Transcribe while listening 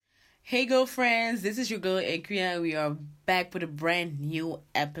Hey girlfriends, this is your girl Akria and we are back with a brand new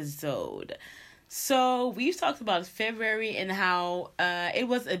episode. So we've talked about February and how it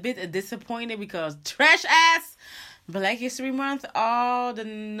was a bit disappointing because trash ass Black History Month, all the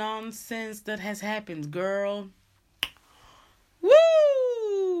nonsense that has happened, girl.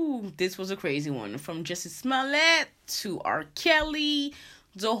 Woo! This was a crazy one. From Jussie Smollett to R.Kelly,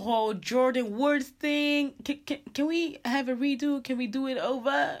 the whole Jordyn Woods thing. Can we have a redo? Can we do it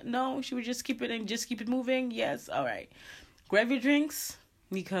over? No? Should we just keep it and just keep it moving? Yes? Alright. Grab your drinks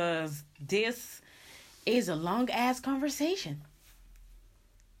because this is a long-ass conversation.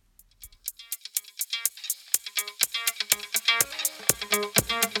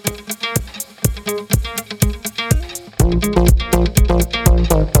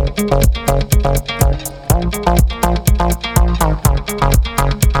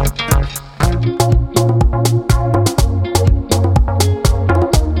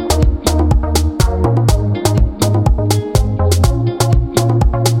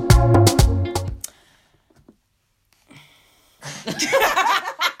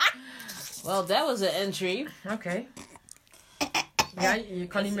 Well, that was an entry. Okay. Ja, je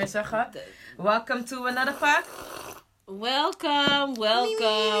kan niet meer zeggen. Welcome to another part. Welcome.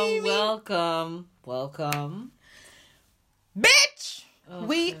 Bitch! Okay.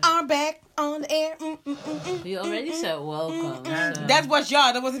 We are back on the air. You already said welcome. So. That was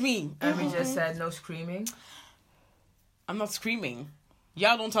y'all. That wasn't me. And we just said no screaming. I'm not screaming.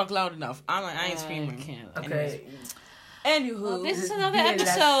 Y'all don't talk loud enough. I ain't screaming. Can't. Okay. Anywho. Well, this is another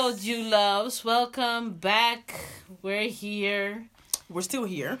episode, you loves. Welcome back. We're here. We're still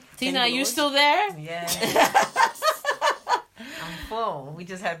here. Tina, Thank you Lord. still there? Yeah. I'm full. We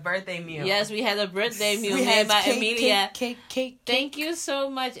just had birthday meal. Yes, we had a birthday meal We made had by cake, Amelia. Cake. Thank you so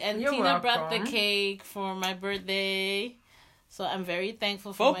much. And You're Tina brought the welcome. cake for my birthday. So I'm very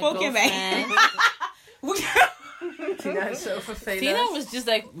thankful for my Pokemon. girlfriend. Tina is so vervelend. Tina was just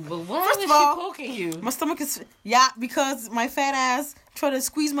like, well, why First was of all, she poking you? My stomach is... Yeah, because my fat ass tried to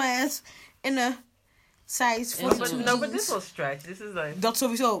squeeze my ass in a size No, 42 but jeans. this will stretch. This is like... Dat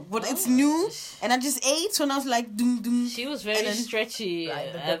sowieso. But it's new. And I just ate. So now it's like... Doom. She was very And then, stretchy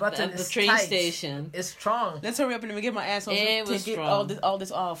like, the at button the is train tight. station. It's strong. Let's hurry up and get my ass on. It was Take strong. all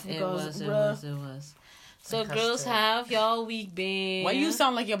this off. It Because, was. So Custard. girls, have y'all week been? Why you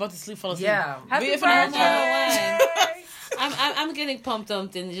sound like you're about to fall asleep? Yeah. Happy Be birthday! I'm getting pumped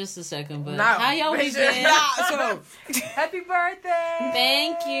up in just a second, but Now, how y'all week raise your- been? Yeah, so... Happy birthday!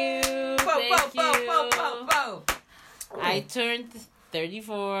 Thank you. Thank you. I Ooh. turned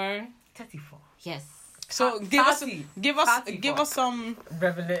 34. 34. Yes. So give us some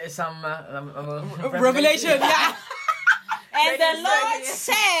revelation. Yeah. And the Ladies, Lord ladies.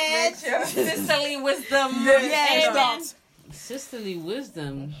 said, sisterly wisdom. Yes, Amen. that. Sisterly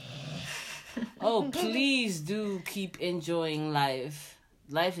wisdom. Oh, please do keep enjoying life.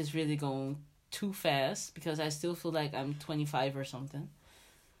 Life is really going too fast because I still feel like I'm 25 or something.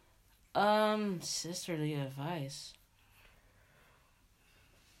 Sisterly advice.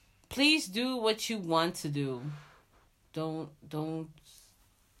 Please do what you want to do. Don't.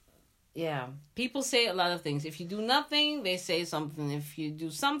 Yeah. People say a lot of things. If you do nothing, they say something. If you do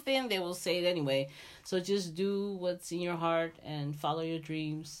something, they will say it anyway. So just do what's in your heart and follow your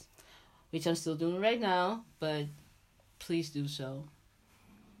dreams, which I'm still doing right now, but please do so.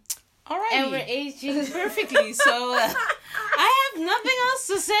 Alright. And we're aging perfectly, so I have nothing else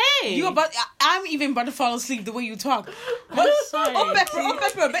to say. I'm even about to fall asleep the way you talk. I'm sorry.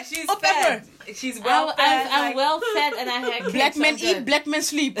 Pepper. She's well I'm well fed and I had kids. Black men so I'm eat, black men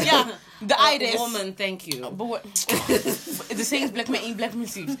sleep. Yeah. The itis. Woman, thank you. But what? The saying is black men eat, black men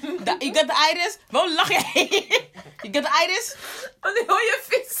sleep. You got the itis? Waarom lach jij? You got the itis? Want hoor je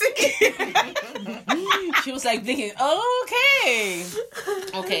visie? She was like thinking, okay.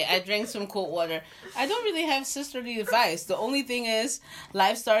 Okay, I drank some cold water. I don't really have sisterly advice. The only thing is,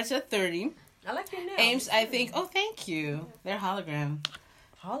 life starts at 30. I like your nails. Ames, I think, oh, thank you. They're hologram.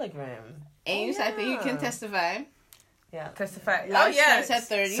 Hologram. Ames, I think you can testify. Yeah, testify. Life starts at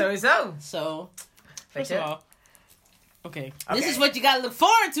 30. Sowieso. So, First of all. Okay. this is what you gotta look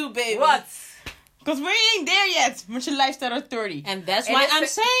forward to, baby. What? Because we ain't there yet. But your lifestyle at 30. And that's In why the I'm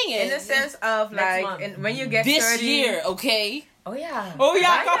se- saying it. In the sense of Next like, when you get this 30. year, okay? Oh yeah. Oh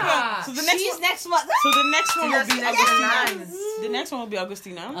yeah, Bijna. Papa. So the next She's one. next month. So the next one will be Next Augustina. month. The next one will be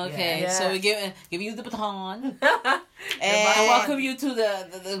Augustina. Okay, Yeah. so we give you the baton And and welcome you to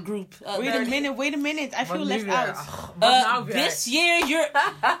the group. Wait a minute. I feel left out. This year you're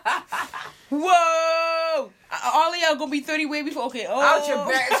Whoa! All of y'all gonna be 30 way before. Okay. Oh. Out your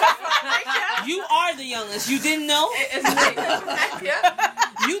back. you are the youngest. You didn't know? It's late. Yeah.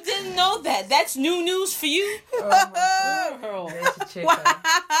 You didn't know That's new news for you. Girl.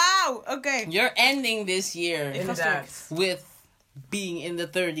 Wow. Okay. You're ending this year Inderdaad. with being in the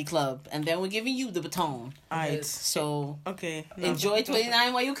 30 club, and then we're giving you the baton. Alright. So Okay. enjoy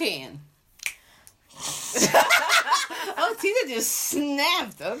 29 while you can. Oh, Tina just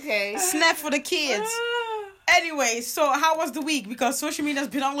snapped. Okay. Snap for the kids. Anyway, so how was the week? Because social media's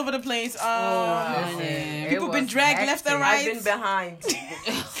been all over the place. man. People been dragged left and right. I've been behind.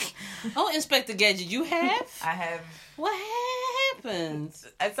 Oh, Inspector Gadget, you have? I have. What happened?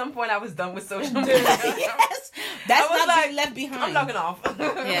 At some point, I was done with social media. Yes. That's I was not being left behind. I'm logging off.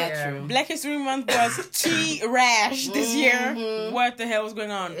 Yeah, true. Black History Month was trash this year. What the hell was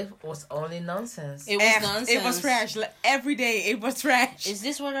going on? It was only nonsense. It was nonsense. It was trash. Like, every day it was trash. Is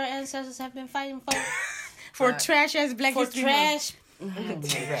this what our ancestors have been fighting for? For trash as Black For History Month.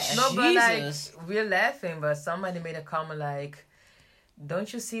 trash? No, but Jesus. like, we're laughing, but somebody made a comment like,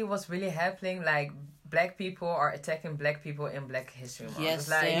 don't you see what's really happening? Like, black people are attacking black people in Black History Month. Yes, It's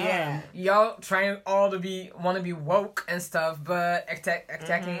like, they are. y'all trying all to want to be woke and stuff, but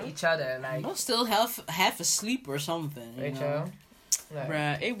attacking each other. Like, I'm still half asleep or something. You know? Rachel. Like,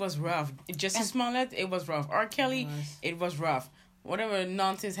 Bruh, it was rough. Jussie Smollett, it was rough. R.Kelly, it was rough. Whatever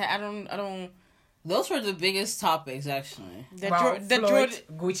nonsense. I don't. Those were the biggest topics, actually. Floyd,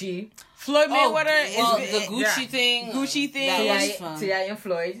 Gucci. Floyd Mayweather the is Gucci thing. Gucci thing. That was T.I. fun. T.I. and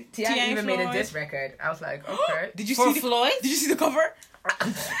Floyd. T.I. and even made a Floyd. diss record. I was like, okay. Did you For see Floyd? Did you see the cover?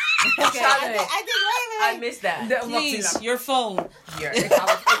 Okay, I missed that. Please, your phone. Yeah,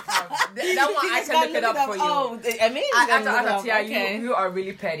 that one I can look it up for you. Oh, I mean, I thought T.I., okay. you are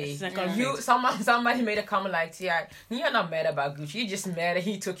really petty. It's not gonna You somebody made a comment like, T.I., you're not mad about Gucci. You're just mad that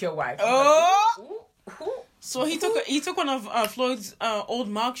he took your wife. Oh. Who? So he took one of Floyd's old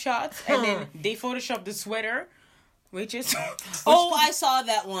mug shots, and then they photoshopped the sweater, which is Oh, I saw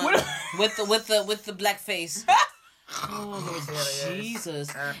that one with the black face. Oh, Jesus!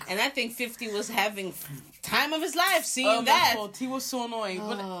 And I think 50 was having time of his life seeing that. He was so annoying.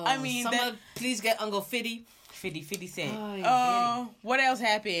 But I mean, someone please get Uncle 50. 50 Cent. Oh, what else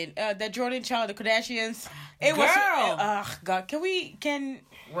happened? That Jordyn child, the Kardashians. It Girl. was. God, can.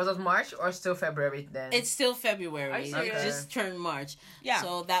 Was it March or still February then? It's still February. Okay. It just turned March. Yeah.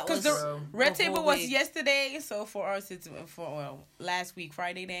 So that was Because the Red the Table whole was week. yesterday, so for us it's last week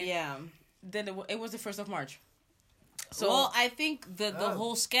Friday then. Yeah. Then it was the 1st of March. So Well, I think the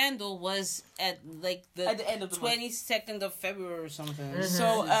whole scandal was at like At the end of the month. 22nd of February or something.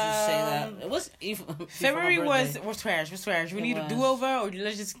 So, Just say that. It was February before my birthday. was trash. We It need a was. do-over, or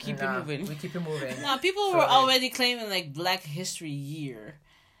let's just keep it moving. We keep it moving. No, people were already claiming like Black History Year.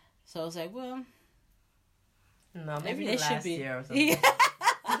 So I was like, well, No, maybe maybe it should last be. year or something.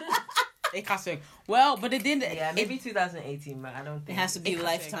 Yeah. It cost well, but it didn't. Yeah, maybe 2018, but I don't It think has to be It-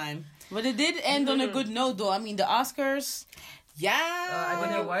 lifetime. But it did end on a good note, though. I mean, the Oscars. Yeah. I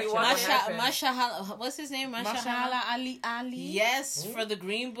didn't watch it. What happened? Masha, what's his name? Mashallah Ali. Yes, for the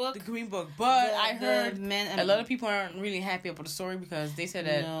Green Book. The Green Book. But The- I heard the men- a lot of people aren't really happy about the story because they said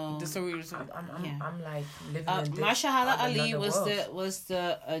that No. the story was. I'm like living in this Mashallah Ali another world. was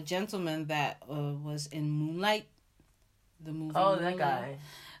the gentleman that was in Moonlight, the movie. Oh, that Moonlight. guy.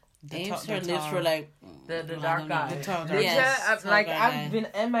 Dames, the her lips tall- were like The I dark don't know. guy. The tall guy. Legit, Yes, like tall guy. I've been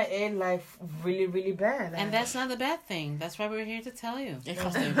MIA like really, really bad. Like, And that's not a bad thing. That's why we're here to tell you. It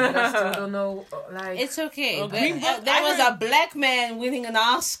cost them. but I still don't know. Like, It's okay. Well, But, Green Book, there I was heard- a black man winning an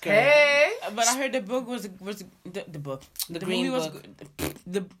Oscar. hey, But I heard the book was the book. The The Green movie was Book. good.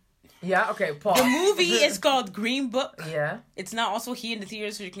 The yeah, okay, Paul. the movie is called Green Book. Yeah, It's now also here in the theater,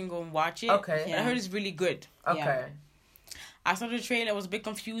 so you can go and watch it. Okay. And I heard it's really good. okay. I saw the trailer. I was a bit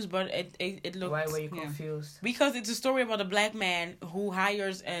confused, but it looked. Why were you Yeah. confused? Because it's a story about a black man who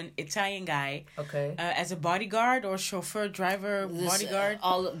hires an Italian guy Okay. as a bodyguard or chauffeur, driver, bodyguard.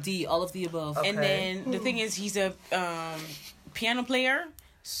 All of the above. Okay. And then the thing is, he's a piano player.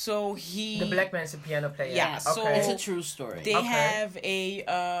 So he... The black man's a piano player. Yeah, so- okay. It's a true story. They Okay. have a...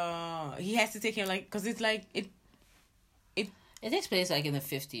 he has to take him, like... Because it's like... It takes place like in the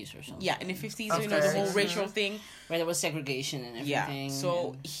 50s or something. Yeah, in the 50s, you know, Okay. the whole racial thing. Where there was segregation and everything. Yeah.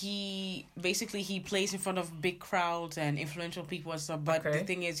 So and- he plays in front of big crowds and influential people and stuff. But Okay. the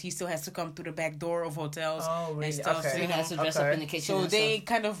thing is, he still has to come through the back door of hotels Oh, really? and stuff. Okay. So, he you know, has to dress up Okay. in the kitchen. so and they stuff.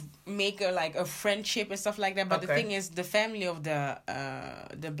 kind of make a friendship and stuff like that. But the Okay. thing is, the family of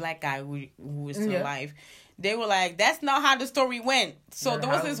the black guy who is still Yeah. alive, they were like, that's not how the story went. So Then there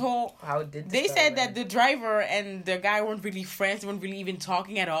was this whole... How did They said that the driver and the guy weren't really friends. They weren't really even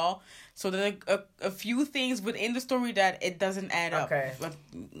talking at all. So there are a few things within the story that it doesn't add up. Okay. But,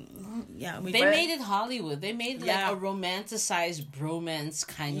 yeah, They made it Hollywood. They made like Yeah. a romanticized bromance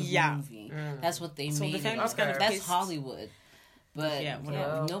kind of Yeah. movie. That's what they made. the it. family's kind of That's pissed. Hollywood. But Yeah,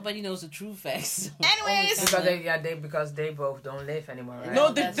 whatever. nobody knows the true facts. Anyways. Because they both don't live anymore, right?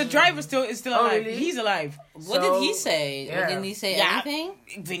 No, that's the true. driver is still Oh, alive. really? He's alive. What did he say? Yeah. Didn't he say Yeah. anything?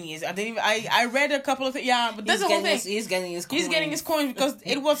 Vinny is. I didn't even. I read a couple of things. Yeah, but that's the whole thing. He's getting his coins. He's getting his coin because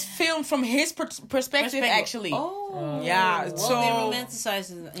it was filmed from his perspective, actually. Oh. Yeah, Well, so- they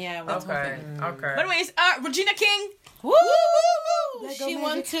romanticized it. Yeah. Well, Okay. Okay. But anyways, Regina King. Woo! Black She Girl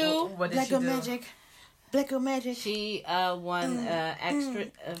won Magic. too. What did she do? Black Girl Magic. She won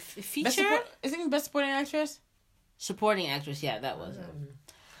extra feature Isn't it best supporting actress? supporting actress. Yeah, that was it.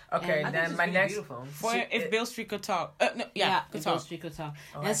 Okay, And then my next. For if Bill Street could talk. No, yeah, could if Bill talk. Street could talk.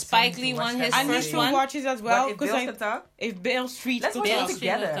 Oh, and I Spike still need Lee to watch won that. his I need first to one. watch it as well If because Bill can talk, if Bill Street let's could watch Bill talk. it Street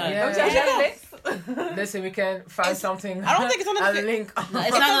together. will talk. Yeah. Don't you have Yeah. Netflix? Listen, we can find something. I don't think it's on a Netflix. link. No,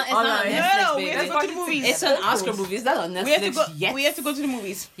 it's not on Online. Netflix, No, we baby. have to go to the movies. It's an Oscar movie. It's not on Netflix We have to go. yet. We have to go to the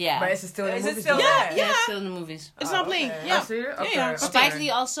movies. Yeah. But is it still in Is the it movies? still though? there? Yeah. It's still in the movies. It's not playing. okay. Yeah. Oh, see? Okay. yeah. Okay. Spike Lee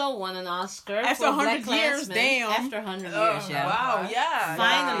also won an Oscar After for 100 Black years, Klansman. damn. After 100 years, yeah. Wow, yeah.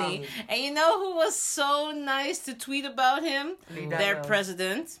 Finally. And you know who was so nice to tweet about him? Lee Their Daniels.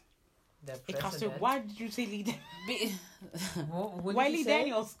 president. The Hey, Costa, president. why did you say Lee? Be- What Why did you Lee say?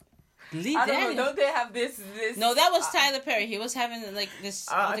 Daniels? Lee I don't know. Daniels. Don't they have this? No, that was Tyler Perry. He was having like this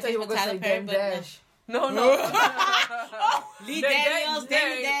I thought altercation you were with going to Tyler say Perry, Dame but Dash. No, no. Lee Daniels,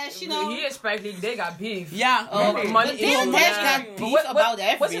 Damon Dash, you know. He and Spike Lee, they got beef. Yeah. Oh, Really? but Money- Damon money- Dash got But beef What- about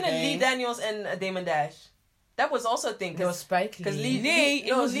everything. Wasn't it Lee Daniels and Damon Dash? That was also a thing. It was Spike Lee. Because Lee, Nay,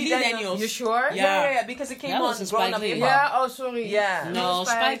 it was Lee Daniels. You sure? Yeah. because it came That on wasn't Grown Spike Up Lee. Hip Hop. Yeah, oh, sorry. Yeah. No,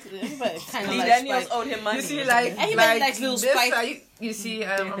 Spike. Kind of Lee like Daniels Spike. owed him money. You see, like, Everybody likes Little this, Spike. you see,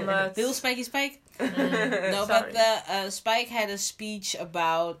 Little Spikey Spike. No, but the Spike had a speech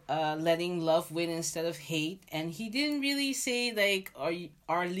about letting love win instead of hate, and he didn't really say like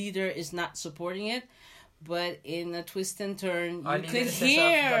our leader is not supporting it, but in a twist and turn you could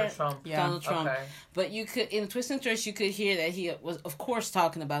hear Donald Trump. Donald Trump. Okay. But you could, in twist and turns, you could hear that he was, of course,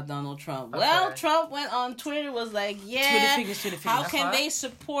 talking about Donald Trump. Well, Okay. Trump went on Twitter, was like, Twitter yeah, fingers. how can Uh-huh. they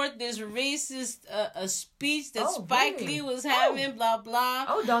support this racist a speech that Oh, Spike really? Lee was having, blah, blah.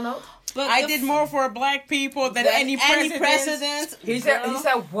 Oh, Donald. But I the did more for black people than than any president. He said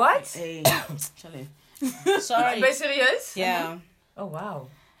what? Hey, Charlie. Sorry. Are you serious? Yeah. Oh, wow.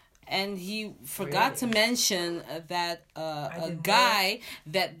 And he forgot to mention that a didn't guy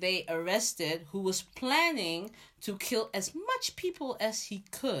that they arrested who was planning to kill as much people as he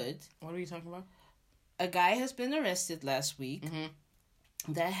could. What are you talking about? A guy has been arrested last week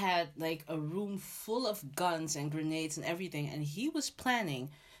Mm-hmm. that had like a room full of guns and grenades and everything, and he was planning.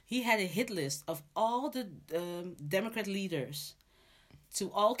 He had a hit list of all the Democrat leaders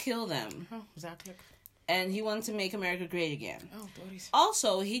to all kill them, Oh, exactly. and he wanted to make America great again. Oh, Doris.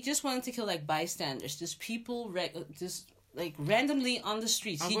 Also, he just wanted to kill like bystanders, just people, just like randomly on the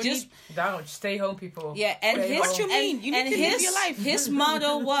streets. He just Donald, stay home, people. yeah, and Stay his home. What you mean? You need and to live his your life. his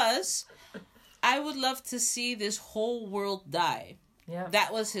motto was, "I would love to see this whole world die." Yeah.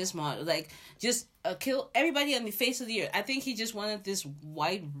 That was his motto. Like, just kill everybody on the face of the earth. I think he just wanted this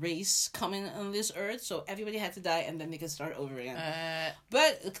white race coming on this earth, so everybody had to die, and then they could start over again.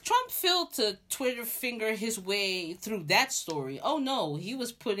 But Trump failed to Twitter finger his way through that story. Oh no, he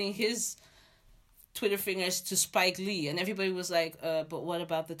was putting his Twitter fingers to Spike Lee, and everybody was like, but what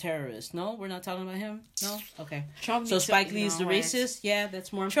about the terrorist? No, we're not talking about him? No? Okay. Trump So needs to- Spike Lee is the no, right. racist? Yeah,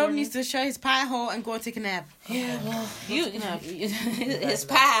 that's more Trump important. needs to shut his pie hole and go take a nap. Yeah, well, his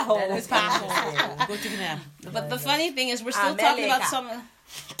pie That hole. is His pie hole. interesting. Go take a nap. But the funny thing is, we're still talking about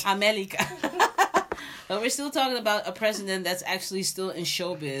America. But we're still talking about a president that's actually still in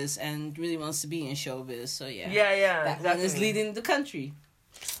showbiz and really wants to be in showbiz. So yeah, Yeah. that one is exactly. leading the country.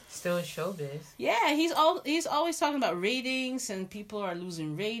 Still in showbiz. Yeah, he's always talking about ratings, and people are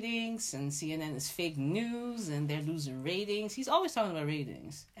losing ratings, and CNN is fake news, and they're losing ratings. He's always talking about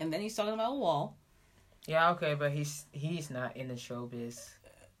ratings, and then he's talking about a wall. Yeah, okay, but he's not in the showbiz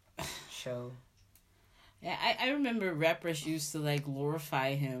show. Yeah, I remember rappers used to like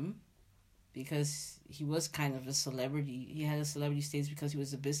glorify him because he was kind of a celebrity. He had a celebrity status because he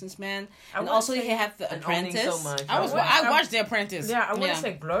was a businessman, and also he had The and owning Apprentice. so much. I watched The Apprentice. Yeah, I wouldn't Yeah.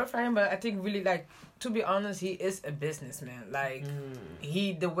 say glorify him, but I think really like, to be honest, he is a businessman. Like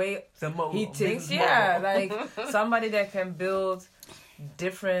the way he thinks, yeah, like somebody that can build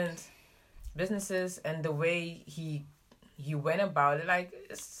different businesses and the way he went about it, like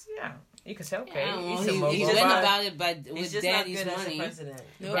it's you could say okay, he's a mogul, he went but about it with He's just daddy's not good money, as a president.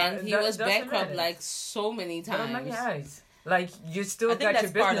 and he was bankrupt like so many times. Like you still I think got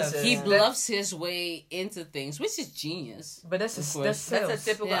your that's part of businesses. He Yeah. bluffs his way into things, which is genius. But that's course. sales. That's a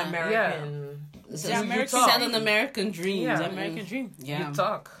typical Yeah. American. It's You American talk. selling American dreams. Yeah. The American dream. Yeah. You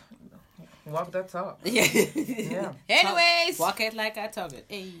talk, walk that talk. Yeah. Yeah. Anyways. Walk it like I talk it.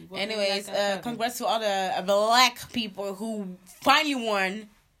 Hey, walk it Anyways, like I talk it. congrats to all the black people who finally won.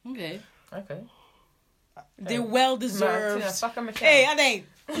 Okay. Okay. They're well deserved. Hey, Hey, I think.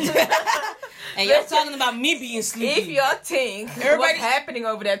 And y'all talking about me being sleepy. if you think Everybody- what's happening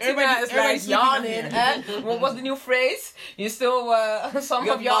over there, Tina is like everybody's yawning. What was the new phrase? You still some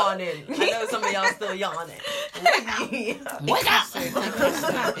You're of y'all yawning. I know some of y'all still yawning. Wake up!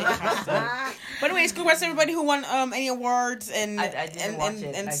 But anyways, congrats to everybody who won any awards and I didn't watch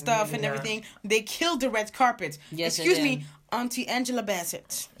it. and I stuff really and not. everything. They killed the red carpet. Yes, they Excuse did. me, Auntie Angela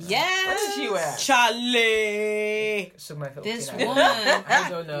Bassett. Yes. What did you at? Charlie. Zoek maar even op, This Tina. one. I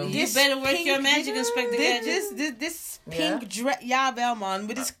don't know. You better work your magic, Inspector Gadget. This pink dress, jawel man,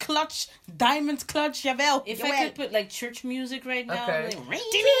 with this clutch, diamond clutch, jawel. If jawel. I could put like church music right now, Okay. like,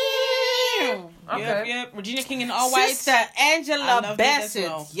 Okay. Yep. Regina King in all white. Sister I Angela love this as Bassett.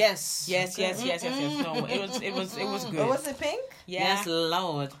 well. Yes. Yes. No, it was good. What was it, pink? Yeah, Yes,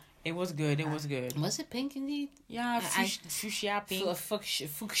 Lord. it was good. It was good. Was it pink indeed? Yeah, I- fuchsia pink.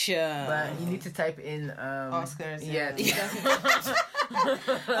 Fuchsia. But you need to type in Oscars, Yeah.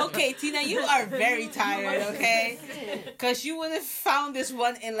 Okay, Tina, you are very tired, okay? Because you would have found this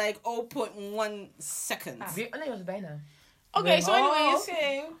one in like 0.1 seconds. Nee, was bijna. Okay, so anyways,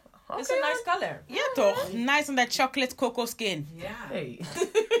 Okay. It's a nice color. yeah, toch. Nice on that chocolate cocoa skin. Yeah. Hey.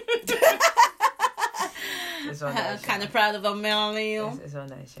 It's wel nice. Kind of proud of a millennial. It's wel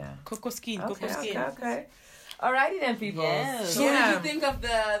nice, yeah. Cocoa skin, Okay, cocoa skin. okay. Alrighty then, people. Yes. So what did you think of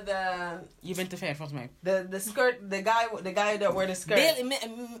Je bent te ver, volgens mij. the skirt? The guy that wore the skirt.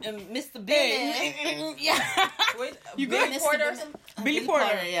 Mr. Billy. Yeah. Wait, You Billy good? Porter or something? Billy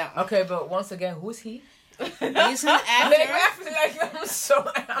Porter. Yeah. Okay, but once again, who's he? He's an Like, actor. I'm so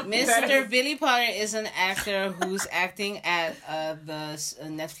Mr. Billy Potter is an actor who's acting at the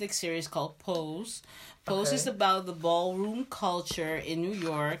Netflix series called Pose. Pose Okay. is about the ballroom culture in New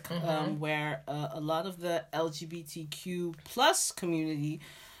York, where a lot of the LGBTQ plus community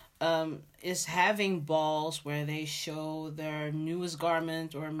is having balls where they show their newest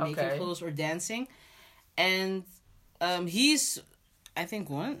garment or making Okay. clothes or dancing, and he's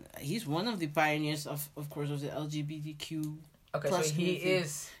one of the pioneers of course of the LGBTQ. Okay, Plus so he movie.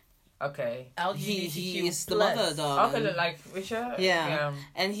 is. Okay. He is the plus. mother dog. Okay, like, Richard? Yeah.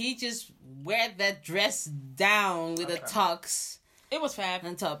 And he just wear that dress down with a Okay. tux It was fab.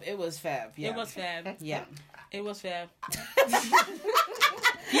 on top. It was fab. Yeah. It was fab. Yeah. It was fab.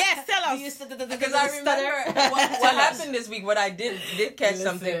 Yes, tell us. Because I remember what happened this week. What I did catch Listen.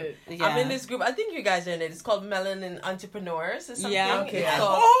 something. Yeah. I'm in this group. I think you guys are in it. It's called Melanin Entrepreneurs or something. Yeah. Okay. It's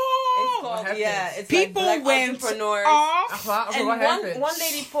called, Oh! What happened? it's People like black went entrepreneurs. off. And what happened? one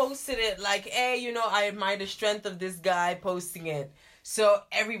lady posted it like, hey, I admire the strength of this guy posting it. So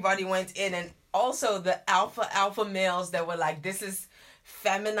everybody went in, and also the alpha males that were like, this is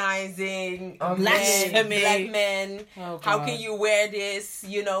feminizing Blasphemy. black men. Oh, How God. can you wear this?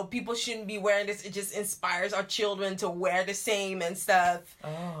 People shouldn't be wearing this. It just inspires our children to wear the same and stuff.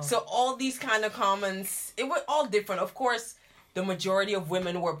 Oh. So all these kind of comments, it were all different. Of course, the majority of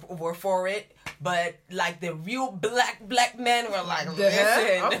women were for it, but like the real black men were like,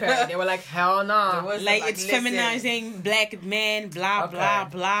 listen. Okay, they were like, hell no. There was Like, it's listen. feminizing black men, blah, Okay. blah,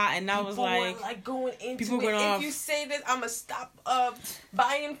 blah. And I was People like, were like going into people it. going If off. you say this, I'ma stop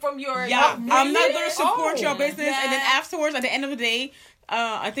buying from your. yeah, Really? I'm not going to support Oh, your business. yeah. And then afterwards, at the end of the day,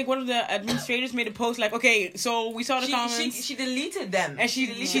 I think one of the administrators made a post like, okay, so we saw the comments. She deleted them. and she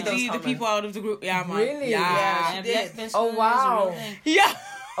those deleted the comments. people out of the group. Yeah, man. Really? Yeah. Yeah. Yeah, did. black feminism Oh, is a wow. real thing. Yeah.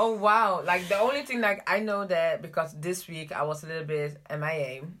 Oh wow! Like the only thing, like I know that because this week I was a little bit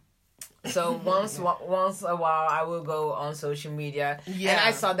MIA. So once a while I will go on social media, Yeah. and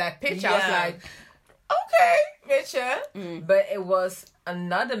I saw that picture. I was Yeah. like, okay, picture. But it was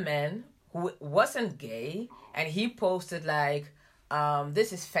another man who wasn't gay, and he posted like,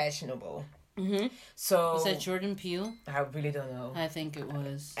 "This is fashionable." Mm-hmm. So Was that Jordan Peele? I really don't know. I think it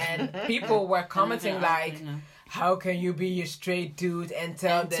was. And people were commenting I like, don't know. how can you be a straight dude and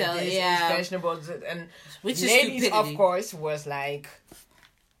tell that this is fashionable? And Which is ladies, stupidity. of course, was like,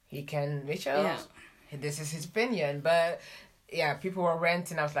 he can, this is his opinion. But yeah, people were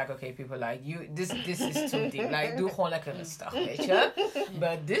ranting. I was like, okay, people like you. This is too deep. Like, doe gewoon lekker stuff, weet je.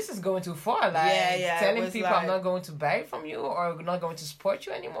 But this is going too far. Like, telling people I'm not going to buy from you or not going to support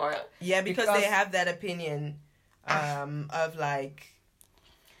you anymore. Yeah, because they have that opinion, of like.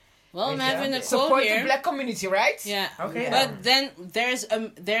 Well, I'm having a quote support here. the black community, right? Yeah. Okay. But then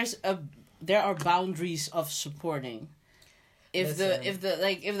there are boundaries of supporting. If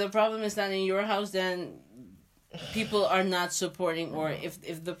the problem is not in your house, then people are not supporting, or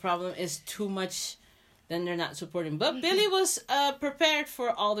if the problem is too much, then they're not supporting. But Billy was prepared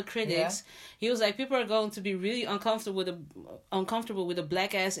for all the critics. Yeah. He was like, people are going to be really uncomfortable with a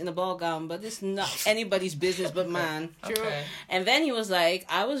black ass in a ball gown, but it's not anybody's business but mine. Okay. And then he was like,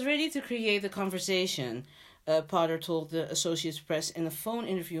 I was ready to create the conversation. Potter told the Associated Press in a phone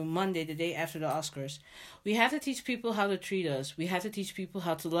interview Monday, the day after the Oscars. We have to teach people how to treat us. We have to teach people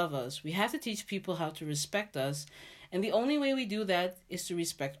how to love us. We have to teach people how to respect us. And the only way we do that is to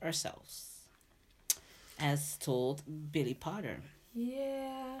respect ourselves. As told Billy Potter.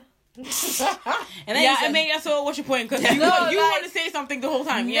 Yeah. And then I mean, so what's your point? Because you want to say something the whole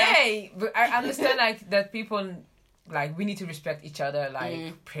time. Yeah. Nay, but I understand like that people like we need to respect each other.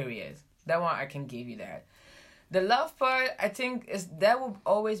 Like period. That one I can give you that. The love part, I think, is that will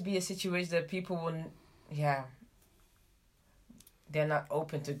always be a situation that people will, they're not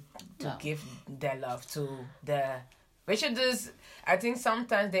open to give their love to the. Which is, I think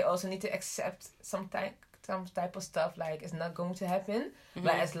sometimes they also need to accept some type of stuff like it's not going to happen,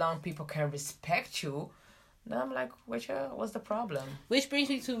 but as long as people can respect you, then I'm like, what's the problem? Which brings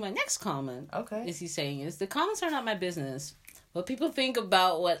me to my next comment. Okay, is he saying is the comments are not my business. What people think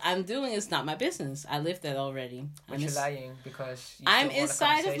about what I'm doing is not my business. I lived that already. But you're lying because I'm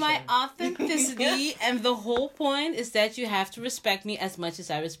inside of my authenticity, and the whole point is that you have to respect me as much as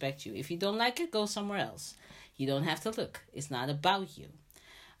I respect you. If you don't like it, go somewhere else. You don't have to look. It's not about you.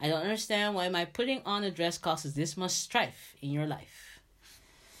 I don't understand why my putting on a dress causes this much strife in your life.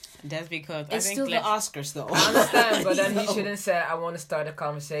 That's because it's still the Oscars, though. I understand, but then he shouldn't say, I want to start a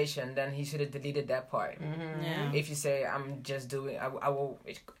conversation. Then he should have deleted that part. Mm-hmm. Yeah. If you say, I'm just doing, I will,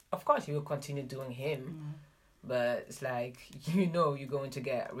 of course, you will continue doing him. Mm-hmm. But it's like, you're going to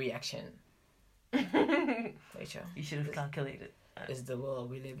get reaction. Rachel, you should have calculated. It's the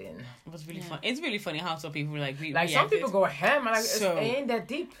world we live in. It was really fun. It's really funny how some people like some people go ham. Like it ain't that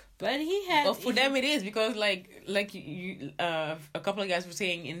deep. But he had. But for them it is because like you a couple of guys were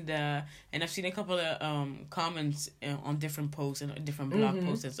saying and I've seen a couple of comments on different posts and different blog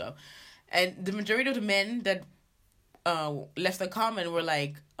posts and stuff, and the majority of the men that left a comment were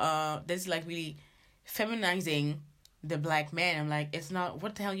like this is like really feminizing the black man. I'm like, it's not.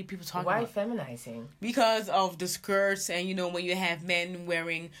 What the hell are you people talking about? Why feminizing? Because of the skirts and when you have men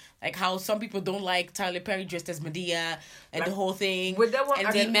wearing like how some people don't like Tyler Perry dressed as Medea and like, the whole thing. With that one,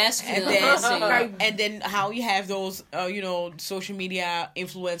 and then masculine, and then how you have those social media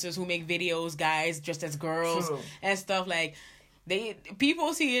influencers who make videos, guys dressed as girls and stuff like.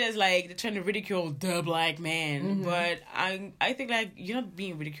 People see it as like they're trying to ridicule the black man, but I think like you're not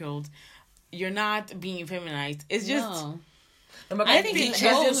being ridiculed. You're not being feminized. It's just. No. I think he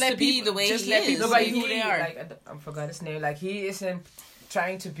chose to be the way he is. No, but who they are. Like, I forgot his name. Like he isn't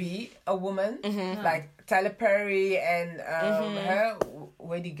trying to be a woman. Mm-hmm. Like Tyler Perry and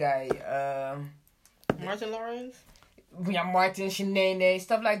where the guy Martin Lawrence. Yeah, Martin, Shanae,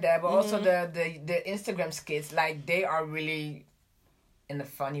 stuff like that. But also the Instagram skits, like they are really in a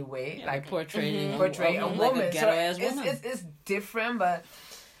funny way, like portray a woman. Like a ghetto-ass woman. It's different, but.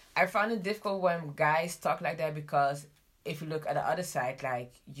 I found it difficult when guys talk like that because if you look at the other side,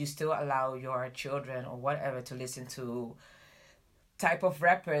 like you still allow your children or whatever to listen to type of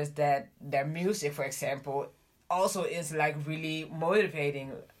rappers that their music, for example, also is like really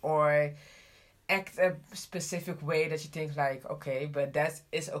motivating or act a specific way that you think like, okay, but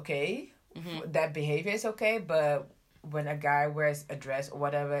is okay. Mm-hmm. That behavior is okay, but when a guy wears a dress or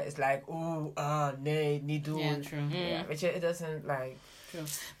whatever, it's like, ooh, nee, niet doen. Yeah, true. Yeah, which it doesn't like... True.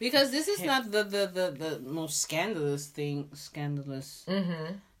 Because this is not the most scandalous thing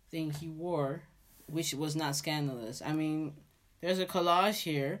he wore, which was not scandalous. I mean, there's a collage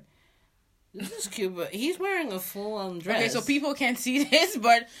here. This is cute, but he's wearing a full-on dress. Okay, so people can't see this,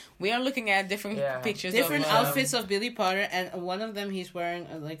 but we are looking at different pictures, different outfits of Billy Potter, and one of them he's wearing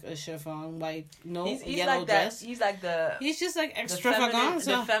a chiffon white yellow like dress. He's just like extravagant.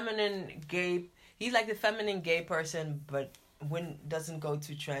 The feminine gay. He's like the feminine gay person, but doesn't go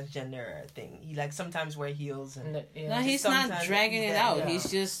to transgender thing. He like sometimes wear heels and no, he's not dragging it out. Yeah. He's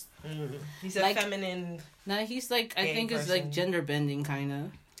just he's a feminine. No, he's like I think it's like gender bending kind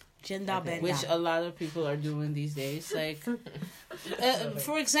of. Gender bender. which a lot of people are doing these days. Like,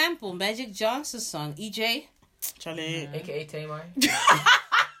 for example, Magic Johnson's son, EJ. Charlie. AKA Tamar.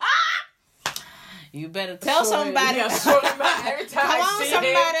 You better tell somebody. Yeah, sorry, man. Every time Come I on, see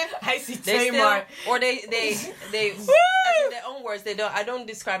somebody. him, I see They Tamar. still, or they as in their own words, I don't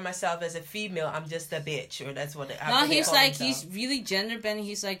describe myself as a female. I'm just a bitch, or that's what they. No, they he's call like, themselves. he's really gender bending.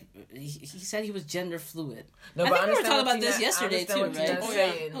 He's like, he said he was gender fluid. No, I but think we were understand talking what about this Tina- yesterday I understand too, what right? Tina's Oh,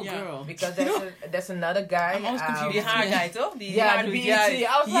 yeah. saying. Oh, Yeah. girl. Because there's another guy. I'm always confused. the hard guy too. The Yeah, hard the dude, BET.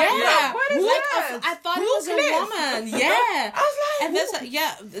 yeah. I was like, Yeah, what is Who- that? I thought it was a woman. Yeah, I was like, and that's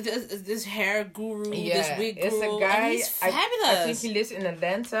this hair guru, this wig guru, it's a guy. and he's fabulous. I think he lives in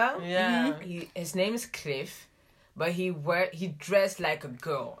Atlanta. Yeah. His name is Cliff, but he dressed like a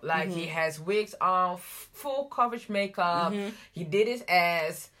girl. Like he has wigs on, full coverage makeup. He did his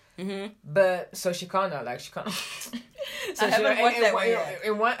ass. But so Shikana. So I haven't watched that one yet.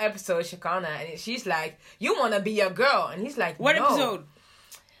 in one episode, Shikana, and she's like, "You want to be a girl?" And he's like, What "No." episode?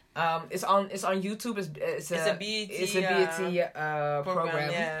 It's on YouTube. It's a BET, It's a BET program.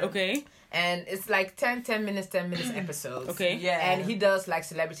 Yeah. Okay. And it's like 10 minutes episodes. Okay. Yeah. And he does like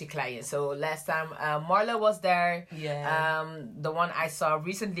celebrity clients. So last time Marla was there. Yeah. The one I saw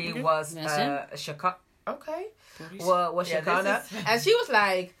recently was That's Shaka. Okay. Police. Was Yeah, Shakana. this is- And she was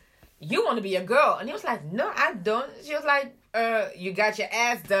like, "You want to be a girl?" And he was like, "No, I don't." She was like, "You got your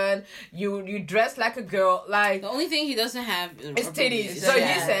ass done. You dress like a girl. Like The only thing he doesn't have it's titties." is- So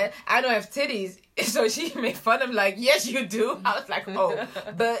Yeah. he said, "I don't have titties." So she made fun of him like, "Yes, you do." I was like, "Oh."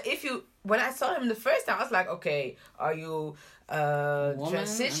 But when I saw him the first time, I was like, "Okay, are you Woman?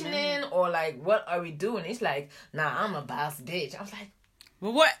 transitioning or like what are we doing?" He's like, "Nah, I'm a boss bitch." I was like,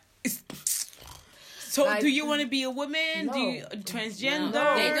 But what? So Like- do you want to be a woman? No. Do you transgender?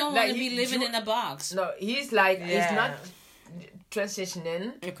 No, they don't Like, want to be living you- in a box. "No." He's like, Yeah. he's not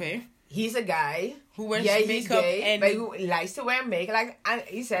transitioning. Okay. He's a guy. Who wears He's makeup gay, and but who likes to wear makeup.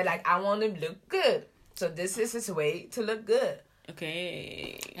 He said, like, I want to look good. So this is his way to look good.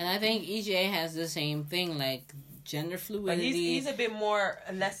 okay. And I think EJ has the same thing, like gender But fluidity. he's a bit more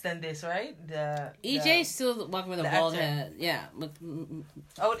less than this, right? EJ's still walking with a the bald actor. head. Yeah. With,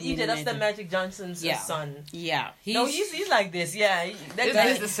 Oh, EJ, that's the Nathan. Magic Johnson's Yeah. son. Yeah. He's like this. Yeah, that It's guy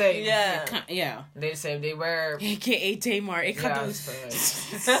just the same. Yeah. yeah. They say they wear... AKA Tamar. Ik ga Ja, doen.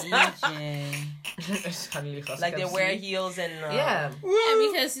 EJ. Like they wear heels and Yeah, Yeah,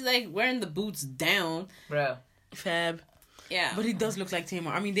 because he's like wearing the boots down. bro. Fab. Yeah. But he does look like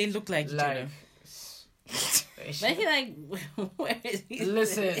Tamar. I mean, they look like each Like... other. But he like, where is he?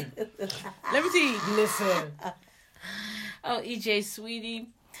 Listen. Let me see. Listen. Oh, EJ, sweetie.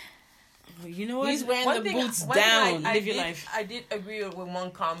 You know what? He's wearing One the thing- boots one thing down. Live your life. I did agree with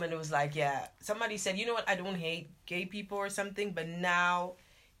one comment. It was like, yeah, somebody said, you know what? I don't hate gay people or something, but now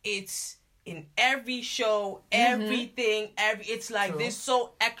it's in every show, everything, it's like True. this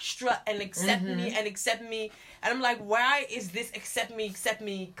so extra and accept me and accept me. And I'm like, why is this accept me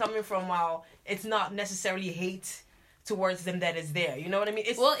coming from while it's not necessarily hate towards them that is there? You know what I mean?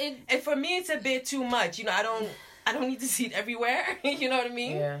 It's Well, and for me it's a bit too much. You know, I don't need to see it everywhere. You know what I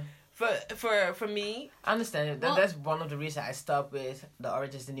mean? Yeah. For me. I understand it. Well- That's one of the reasons I stopped with The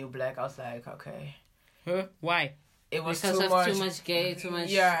Orange is the New Black. I was like, okay. Huh? Why? It was because too of much. too much gay, too much.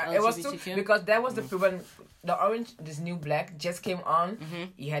 Yeah, it was too LGBTQ. because that was the when The Orange this New Black just came on.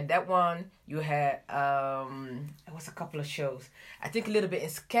 You had that one. You had it was a couple of shows. I think a little bit in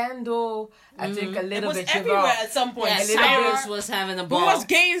Scandal. I think a It little was bit everywhere at some point. Yeah, a little Cyrus bit- was having a Who ball. was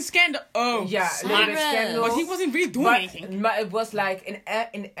gay in Scandal? Oh. Yeah, a little bit Cyrus. Scandal. But he wasn't really doing anything. But it was like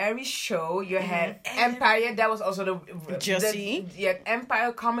in every show you had Empire. That was also the Jussie. Yeah,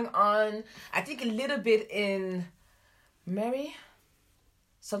 Empire coming on. I think a little bit in Mary.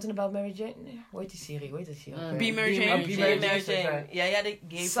 Something about Mary Jane. Wait to see. Okay. Be Mary Jane. Be Yeah, Mary Mary Jane. Jane. Yeah, yeah, the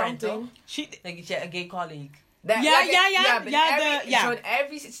gay friend. Something. Though. She. Like she had a gay colleague. That, Yeah, yeah, but yeah, So in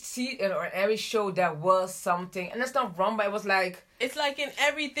every season or every show there was something, and that's not wrong, but it was like It's like in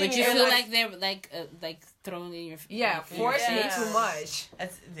everything. But you it's feel like they're like thrown in your forcing Yeah. it too much.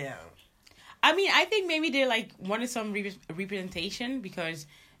 That's, yeah. I mean, I think maybe they like wanted some representation because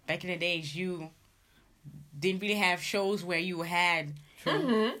back in the days you didn't really have shows where you had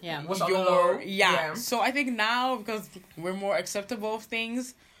Yeah. Was on the low. yeah. So I think now because we're more acceptable of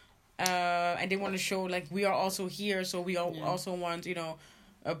things, and they want to show like we are also here, so we also want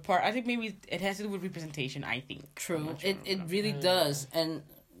a part. I think maybe it has to do with representation. I think I'm True. not sure. It really does, and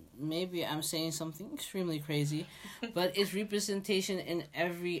maybe I'm saying something extremely crazy, but it's representation in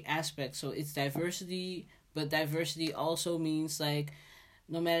every aspect. So it's diversity, but diversity also means like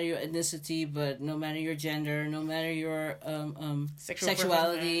no matter your ethnicity, but no matter your gender, no matter your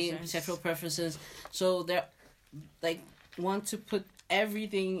sexuality, preferences. sexual preferences. So they're like want to put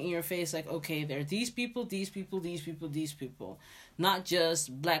everything in your face. Like, okay, there are these people, these people, these people, these people, not just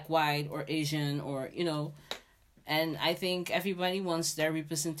black, white, or Asian, or And I think everybody wants their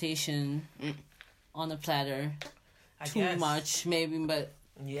representation on a platter. I Too guess. much, maybe, but.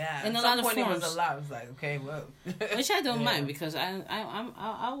 Yeah. In a At lot some of point it forms. was a lot. I was like, okay, whoa. Which I don't Yeah. mind, because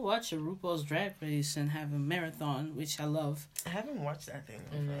I'll watch a RuPaul's Drag Race and have a marathon, which I love. I haven't watched that thing.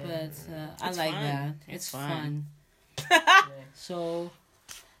 But I It's like fun. that. It's It's fun. fun. So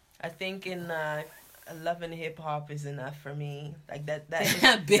I think in love and hip hop is enough for me. Like that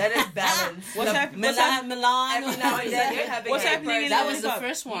is balance. What's that? Milan. Every now and then you're having What's a happening in That person- was the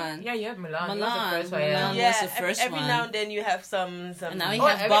first one. Yeah, Milan. Milan. He was the first one, Milan. yeah. was the first every one. now and then you have some. And now you Oh,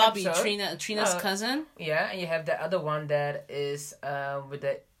 have every Bobby, episode. Trina's cousin. Yeah, and you have the other one that is with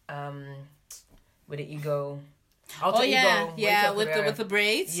the ego. Oh yeah, ego, yeah, way with the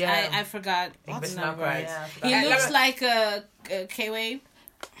braids. Yeah. I forgot. Ik What's ben the number? right. Yeah, I He forgot. looks like a K-Wave.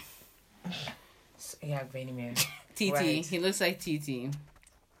 Ja, ik weet niet meer. TT. Right. He looks like TT.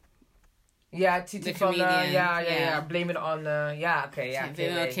 Ja, The Titi van... comedian, ja. yeah. Blame it on... ja, oké, ja.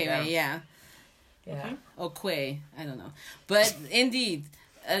 K-Wave, yeah. Ja. Or Quay, I don't know. But indeed,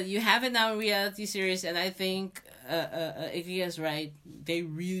 you have it now in reality series, and I think Iggy is right. They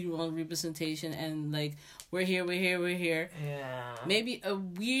really want representation, and like, we're here. Yeah. Maybe a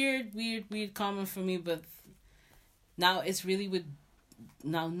weird comment for me, but now it's really with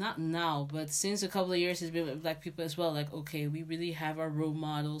not now, but since a couple of years it's been with black people as well. Like, okay, we really have our role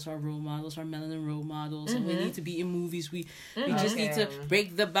models, our melanin role models, and we need to be in movies. We just need to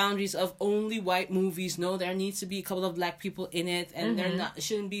break the boundaries of only white movies. No, there needs to be a couple of black people in it, and they're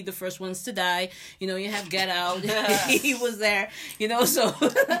shouldn't be the first ones to die. You have Get Out. He was there. So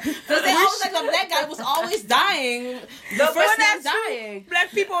because they always like a black guy was always dying. The first one dying.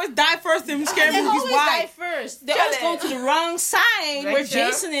 Black people always die first in scary They movies. always Why? die first. They always go to the wrong side where Rachel.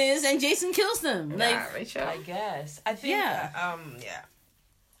 Jason is, and Jason kills them. Like, Ja, weet je. I guess. I think. Yeah. Yeah.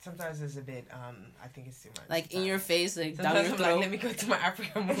 Sometimes it's a bit. I think it's too much. like in your face, like down Sometimes your I'm throat. like, let me go to my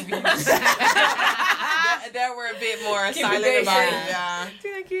African movies. there were a bit more Keep silent it about basic. it. Yeah.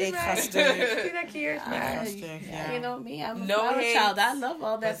 Ik ga stuk. Tina Kiers, man. Yeah. You know me, I'm a No flower hate, child. I love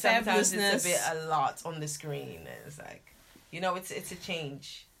all that But sometimes fabulousness. it's a bit a lot on the screen. And it's like, it's a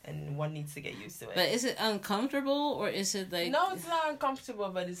change, and one needs to get used to it. But is it uncomfortable, or is it like No, it's not uncomfortable,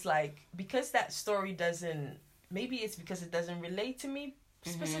 but it's like, because that story doesn't. Maybe it's because it doesn't relate to me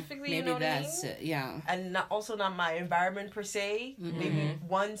specifically. maybe you know what I mean? that's it? Yeah. And also not my environment per se. Maybe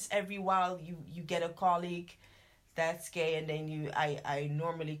once every while you get a colleague that's gay, and then I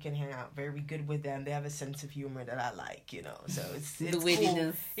normally can hang out very good with them. They have a sense of humor that I like, so it's The cool.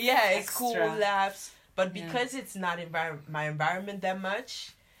 wittiness. Yeah, it's Extra. cool laughs, but because it's not my environment that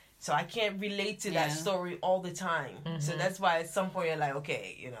much, so I can't relate to that Yeah. story all the time. So that's why at some point you're like,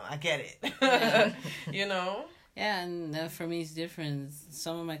 okay, I get it. Yeah, and for me it's different.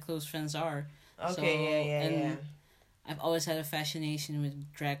 Some of my close friends are. Okay, yeah. I've always had a fascination with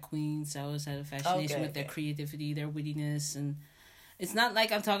drag queens. I always had a fascination with their Okay. creativity, their wittiness, and it's not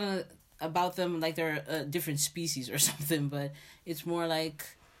like I'm talking about them like they're a different species or something, but it's more like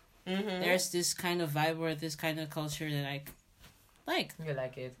there's this kind of vibe or this kind of culture that I like. You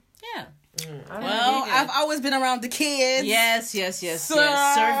like it. Yeah. Well, I've always been around the kids. Yes. So-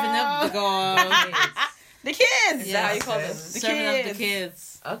 Serving up the gods. The kids. Is that how you call them? The Serving up the kids.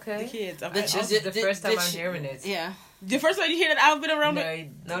 kids. Okay. The kids. I've- The This is the first time I'm hearing it. Yeah. the first time you hear that I've been around the...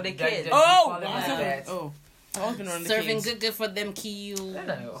 No, the kids. You Oh! call them I've like been- that. Oh. I've always been around the Serving kids. good for them kills.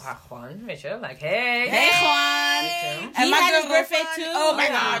 No, Juan, weet je, like, hey. Hey, Juan. Hey. He my had his girl birthday Juan- too. Oh my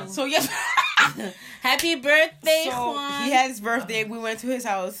God. So yeah. Happy birthday, So Juan. he had his birthday. We went to his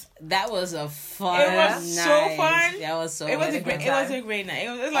house. That was a fun It was so night. fun. That was so It was fun. a great. It was a great night.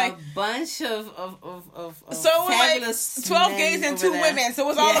 It was like a bunch of so it was like fabulous 12 men gays and over 2 there. women. So it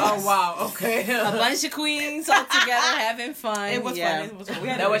was all Yeah. of Oh, us. wow, okay. A bunch of queens all together having fun. It was yeah. fun. It was fun. We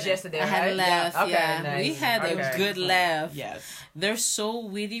had That a was good yesterday, I had a right? laugh. Okay, Yeah, nice. we had a Okay. good laugh. night. Yes. They're so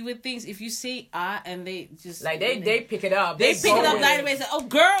witty with things. If you say and they just Like, they pick it up. They pick it go up with right away and say, "Oh,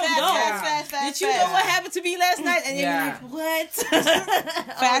 girl, no! fast, Did you know what happened to me last night?" And then Yeah. you're like, "What?"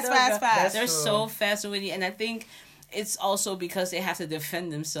 Fast, fast. That's They're true. so fast and witty, and I think it's also because they have to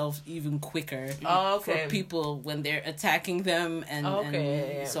defend themselves even quicker Oh, okay. for people when they're attacking them, and,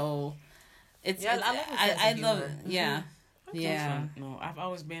 Okay, yeah. so it's Yeah, I love a sense I of love humor. it. Yeah, yeah. No, I've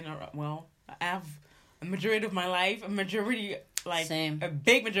always been well. I have a majority of my life, Same. a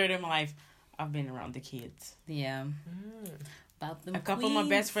big majority of my life, I've been around the kids. Yeah. About them A couple of my queens.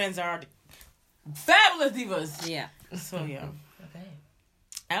 best friends are fabulous divas. Yeah. So yeah. Okay.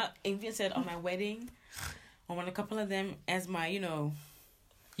 I even said on my wedding, I want a couple of them as my,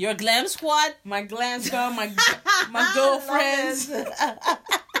 Your glam squad. my glam squad, my girlfriends.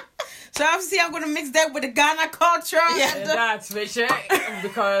 So obviously I'm gonna mix that with the Ghana culture. Yeah, that's Richard.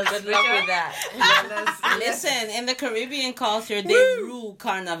 Because Good luck with that. Listen, in the Caribbean culture, they rule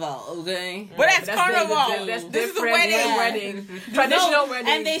carnival, okay? But that's carnival. That's This is a different wedding. than wedding. Traditional wedding.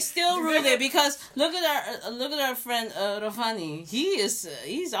 And they still rule it because look at our friend Rafani.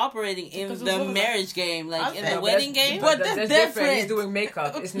 He's operating in Because the of what? marriage game, like in Okay. the wedding game. But That's that's different. different. He's doing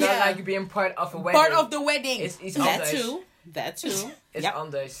makeup. It's not Yeah. like being part of a wedding. Part of the wedding. It's That others. too. That too. It's Yep.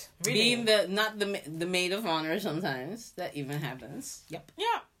 others. Being the maid of honor sometimes that even happens. Yep.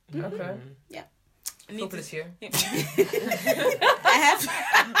 Yeah. Okay. I need Hope to- it's here. I have to.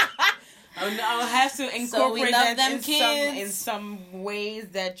 I'll have to incorporate So we love that them in kids. in some ways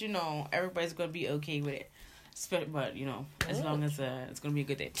that everybody's gonna be okay with it. But as long as it's gonna be a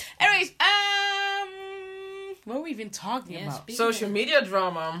good day. Anyways, what were we even talking Yeah, about? speaking Social media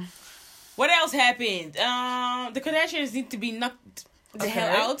drama. What else happened? The Kardashians need to be knocked the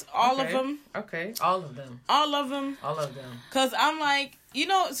hell out. All of Okay. them. Okay. All of them. All of them. All of them. Cause I'm like,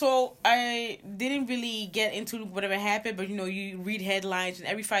 so I didn't really get into whatever happened, but you read headlines and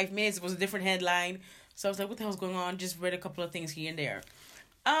every 5 minutes it was a different headline. So I was like, what the hell's going on? Just read a couple of things here and there.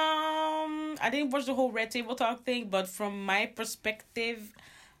 I didn't watch the whole Red Table Talk thing, but from my perspective,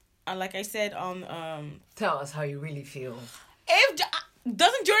 like I said on Tell us how you really feel. if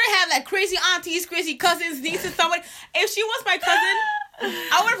doesn't Jordyn have like crazy aunties, crazy cousins, nieces, somebody? If she was my cousin,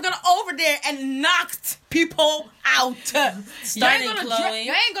 I would have gone over there and knocked people out. Starting Chloe.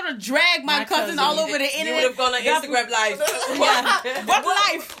 You ain't gonna drag my cousin all over the You would internet. have gone on Instagram Live. What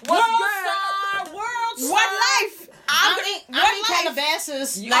life? World Star. What life? I'm in life?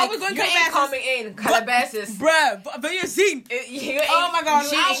 Calabasas. I was going You ain't Calabasas. coming in. Calabasas. Bruh, but you seen You ain't, Oh my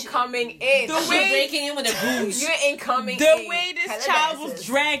God, You ain't coming in. The She's way- breaking in with a goose. You ain't coming in. the way this child was Calabasas.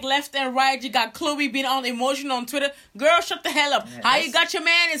 dragged left and right. You got Chloe being all emotional on Twitter. Girl, shut the hell up. How you got your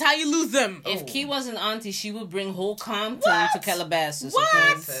man is how you lose them. If Key wasn't auntie, she would bring whole Compton What? to Calabasas. What?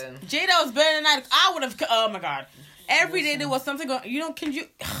 Okay? Listen. Jada was better than that. I would have. Oh my God. Every day there was something going. Can you?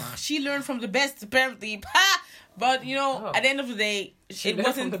 She learned from the best apparently. Ha! But at the end of the day, She it learned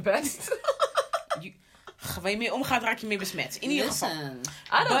wasn't from the best. Waar je mee omgaat, raak je mee besmet. In ieder geval. Listen.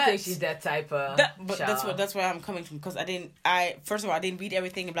 I don't But- think she's that type of. But that's where I'm coming from, because first of all I didn't read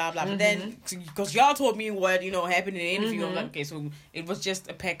everything and blah blah. But Mm-hmm. then because y'all told me what happened in the interview, I'm like, okay, so it was just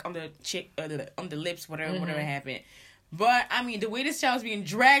a peck on the on the lips, whatever Mm-hmm. happened. But I mean, the way this child's being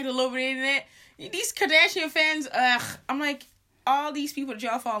dragged all over the internet, these Kardashian fans, I'm like, all these people that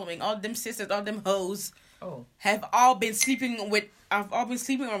y'all following, all them sisters, all them hoes, have all been sleeping with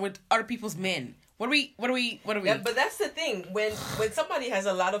other people's men. What are we? Yeah, but that's the thing. When somebody has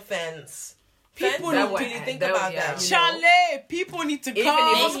a lot of fans People don't don't really think about that. Charlie, people need to Even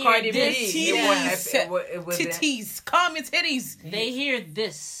calm if it was Cardi B, their it wouldn't have- titties. it wouldn't- Titties. Calm your titties. They hear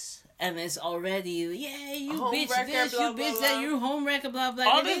this, and it's already, you Home bitch wrecker, this, blah, you blah, bitch blah. that, you home wrecker, blah, blah.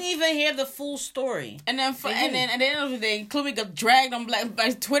 All They the- didn't even hear the full story. And then They and do. then at the end of the day, Chloe got dragged on by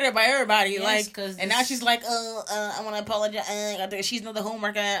Twitter by everybody. Yes, like, 'cause and now this- she's like, I want to apologize. She's not the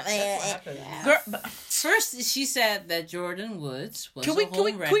homeworker. That's what happened. Girl, but First, she said that Jordyn Woods was can a we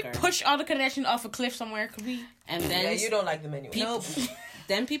home wrecker. push all the Kardashians off a cliff somewhere? Could we? And then Yeah, you don't like them anyway. people,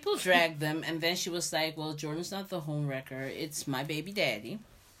 then people dragged them, and then she was like, well, Jordan's not the home wrecker. It's my baby daddy.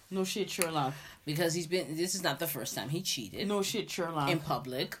 No shit, Sherlock. Because this is not the first time he cheated No shit, Sherlock. in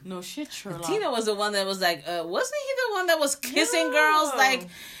public. No shit, Sherlock. Tina was the one that was like, wasn't he the one that was kissing No. girls? Like,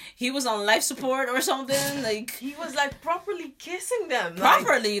 he was on life support or something? Like, He was like properly kissing them. Like,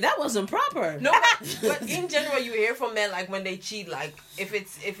 properly. That wasn't proper. no, but in general, you hear from men like when they cheat, like if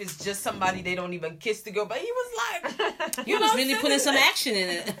it's just somebody they don't even kiss the girl. But he was like, He was really putting some action in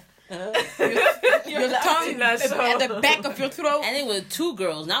it. Your tongue That's so- at the back of your throat. And it was 2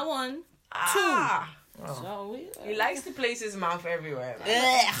 girls, not 1. So He likes to place his mouth everywhere.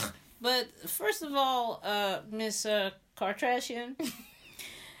 man. Ugh. But first of all, Miss Kardashian,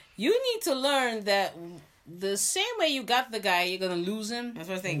 you need to learn that the same way you got the guy, you're gonna lose him. That's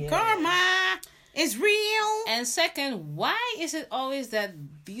what I think. Yeah. Karma is real. And second, why is it always that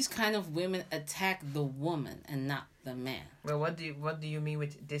these kind of women attack the woman and not the man? Well, what do you mean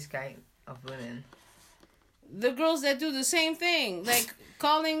with this kind of women? The girls that do the same thing, like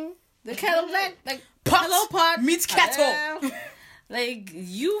calling the kettle black, like Pot hello pot meets kettle. Like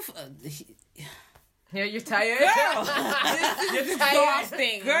you've. Yeah, you're tired. Girl. It's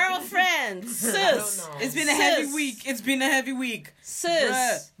exhausting. Girlfriend, sis, I don't know. It's been a heavy week. It's been a heavy week.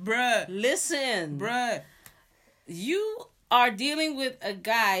 sis. Bruh. Listen, Bruh. you are dealing with a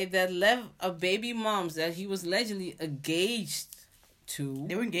guy that left a baby moms that he was allegedly engaged to.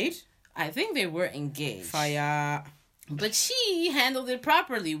 They were engaged? I think they were engaged. Fire. But she handled it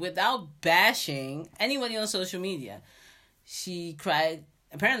properly without bashing anybody on social media. She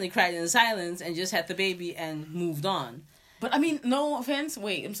apparently cried in silence and just had the baby and moved on. But I mean, no offense.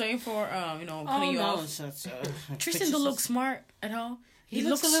 Wait, I'm sorry for cutting you off. Tristan don't look smart at all. He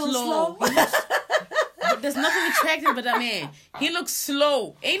looks a little slow. But there's nothing attractive about that man. He looks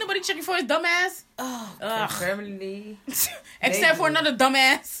slow. Ain't nobody checking for his dumb ass. Family. Except for another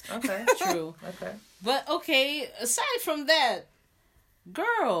dumbass. Okay. True. Okay. But okay, aside from that,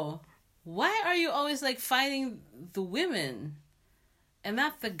 girl, why are you always like fighting the women and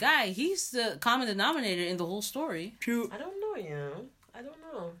not the guy? He's the common denominator in the whole story. True. I don't know, I don't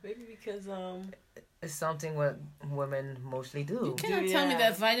know. Maybe because It's something what women mostly do. You cannot tell me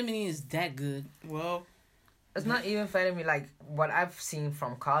that vitamin E is that good. Well, It's not even funny me like what I've seen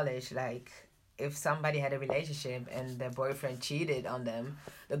from college. Like if somebody had a relationship and their boyfriend cheated on them,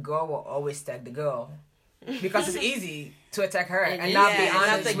 the girl will always tag the girl because it's easy to attack her and not be yeah, and not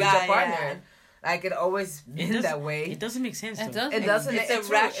honest the with guy, your partner. yeah. Like it always been that way. it doesn't make sense. It Though. doesn't. It doesn't. it's It's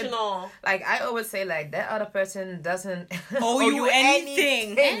irrational. Like I always say, like that other person doesn't Owe you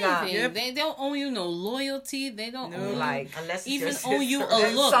anything. Anything. Yep. They don't owe you no loyalty. They don't owe you, like Unless it's even your owe you sister. a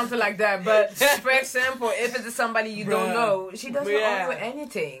look. something like that. But for example, if it's somebody you don't Bruh. know, she doesn't Yeah. owe you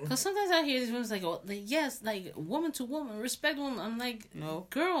anything. Because sometimes I hear these women like, oh, like, yes, like woman to woman, respect woman. I'm like, No.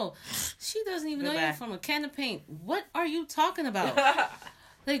 girl, she doesn't even know Goodbye. you from a can of paint. What are you talking about?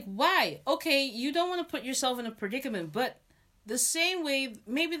 Like, why? Okay, you don't want to put yourself in a predicament, but the same way,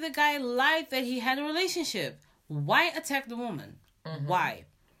 maybe the guy lied that he had a relationship. Why attack the woman? Why?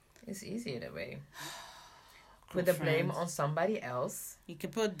 It's easier that way. Put the blame on somebody else. You can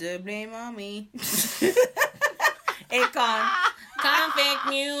put the blame on me. Akon. Convict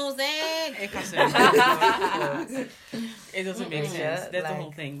music. It doesn't make sense. Yeah, That's the like,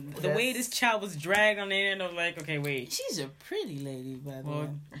 whole thing. The way this child was dragged on there, and I was like, okay, wait. She's a pretty lady, by the way. Well,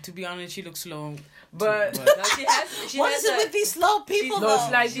 to be honest, she looks slow. But No, she has What is it with these slow people, No, though?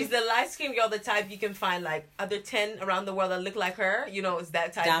 it's like she's the light skinned girl, the type you can find like other 10 around the world that look like her. You know, it's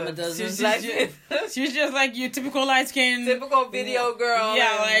that type Dime a of dozen. She's light just, she's just like your typical light skin. typical video girl.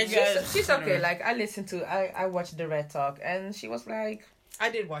 Yeah, and- like she's okay. Like I listened to, I watched the Red Talk, and she was like, I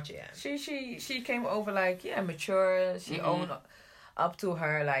did watch it. Yeah. she came over like mature. She owned up to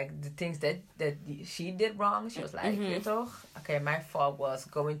her like the things that she did wrong. She was like, "Je toch? Okay, my fault was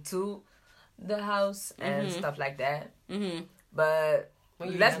going to the house and stuff like that." Mm-hmm. But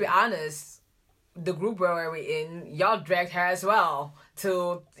let's be honest, the group where we in, y'all dragged her as well.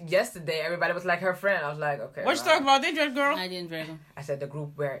 Till yesterday, everybody was like her friend. I was like, okay. What you talking about? They dress girl. I didn't drag him. I said the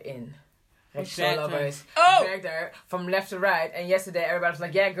group we're in. Like dragged her? lovers. Oh! Dragged her from left to right. And yesterday everybody was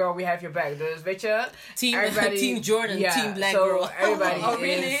like, yeah, girl, we have your back. Dus, weet je, everybody- Team Jordan, yeah, Team Black so Girl. everybody Oh, is-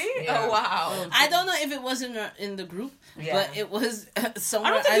 really? yeah. Oh, wow. I don't know if it was in the group, Yeah. but it was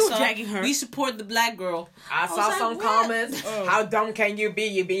somewhere I don't think you were saw, dragging her. We support the black girl. I was saw like, some what? comments. Oh. How dumb can you be?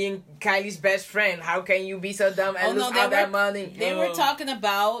 You being Kylie's best friend. How can you be so dumb and Oh, no, lose they all that were- money? They were talking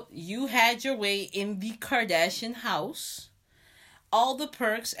about you had your way in the Kardashian house, all the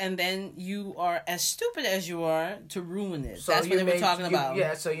perks, and then you are as stupid as you are to ruin it. So That's what you they were made- talking you- about.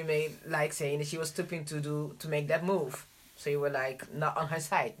 Yeah, so you made like saying that she was stupid to make that move. So you were like not on her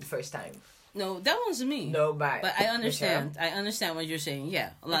side the first time. No, that wasn't me. No, but I understand. I understand what you're saying. Yeah,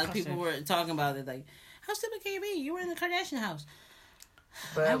 a lot of Okay. people were talking about it. Like, how stupid can you be? You were in the Kardashian house.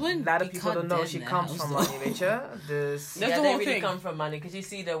 But I a wouldn't lot of be people caught don't know dead she in that comes house, from though. money, weet je? Dus That's yeah, the they whole really thing. come from money because you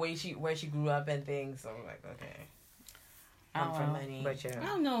see the way where she grew up and things. So I'm like, okay, come from money, but I yeah.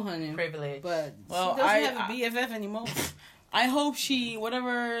 don't know, honey. privilege. But Well, she doesn't I- have a BFF anymore. I hope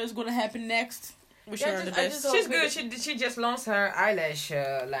whatever is going to happen next, wish her the I best. just She's hope good. She just launched her eyelash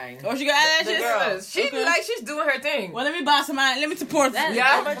line. Oh, she got eyelashes? girl. She Okay. like she's doing her thing. Well, let me buy some. Let me support that.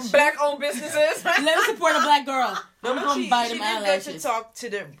 Yeah, black owned businesses. Let me support a black girl. No, I'm but gonna she buy did them go to eyelashes. talk to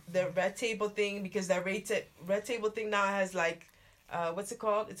the red table thing because that red table thing now has like, what's it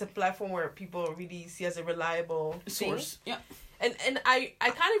called? It's a platform where people really see as a reliable Source. Yeah. thing. And I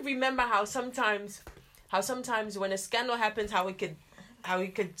kind of remember how sometimes when a scandal happens, how it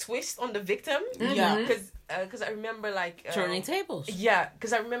could twist on the victim. Yeah. Because I remember like Turning tables. Yeah,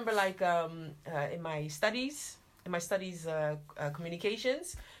 because I remember like in my studies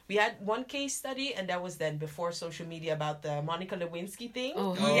communications, we had one case study, and that was then before social media, about the Monica Lewinsky thing.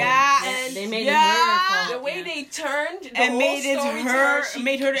 Oh, and they made it her the fault. way they turned the And whole made it story to her, she-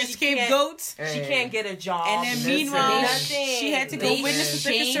 made her the she scapegoat. can't- She can't get a job. And then Listen. meanwhile, Nothing. she had to go They witness the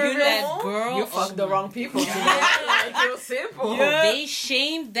second shamed service. that girl. You fucked the wrong people. Yeah. Like, it was simple. Yeah. They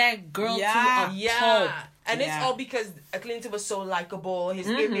shamed that girl to a Yeah. pulp. And it's Yeah. all because Clinton was so likable. His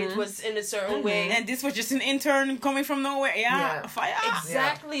image was in a certain way. And this was just an intern coming from nowhere. Yeah. Yeah. Fire.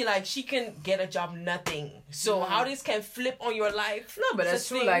 Exactly. Like, she can get a job, nothing. So how this can flip on your life? No, but that's such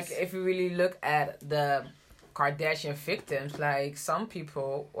true. things. Like, if you really look at the Kardashian victims, like, some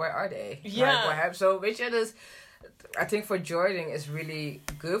people, where are they? Yeah. Like, what happened? So, Richard is, I think for Jordyn, it's really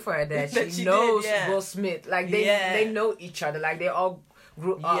good for her that, That she she knows did, yeah. Will Smith. Like, they know each other. Like, they all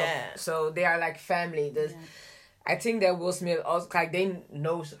grew up. Yeah. So, they are like family. I think that Will Smith also, like, they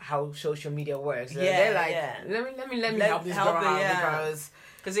know how social media works. Yeah, They're like, yeah. let me Let- help this help girl her, out yeah. because...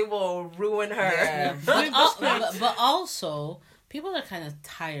 Because it will ruin her. Yeah. But also, people are kind of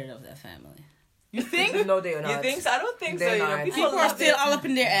tired of that family. You think? No, they are not. You think so? I don't think so. They're You know, not. people People are love still it. all up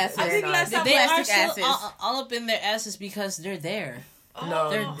in their asses. I think They're last not. time They are plastic still asses. all up in their asses because they're there.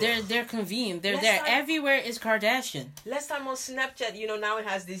 No. They're convened. They're Last there. time- Everywhere is Kardashian. Last time on Snapchat, you know, now it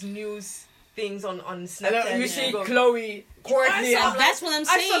has these news things on I know, Snapchat. you and see go- Courtney, Courtney. I saw- and- That's what I'm I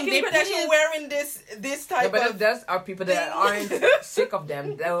saw saying. Kim They put Kardashian it, wearing this Yeah, type but of. those are people that aren't sick of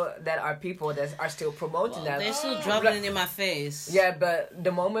them. That are people that are still promoting well, them. they're still dropping it in my face. Yeah, but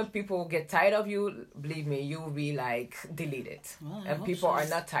the moment people get tired of you, believe me, you will be like deleted. Well, I And hope people so. are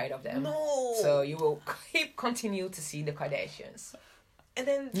not tired of them. No. So you will continue to see the Kardashians. And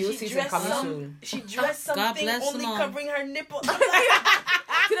then New she season dressed coming some. soon. She dressed God something bless only them all. covering her nipple.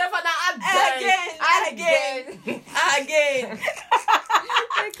 Again.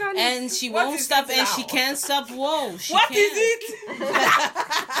 And she What won't is stop, this and now? she can't stop. Whoa, she What can't. is it?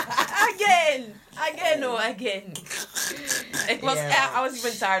 Again. Again. It was. Yeah. I was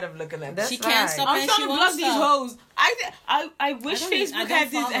even tired of looking at that. That's She can't right. stop, I'm and trying she to won't block these stop. hoes. I wish I don't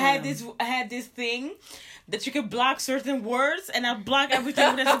Facebook follow had this thing that you could block certain words, and I block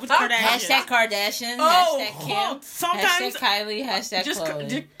everything that's with Kardashian. Hashtag Kardashian. Oh, hashtag Kim. sometimes- Hashtag Kylie. Hashtag just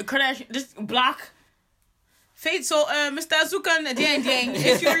Khloe. Kardashian, just block. Fate. So, Mr. Azukan,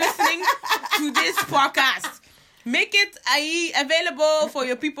 if you're listening to this podcast, make it available for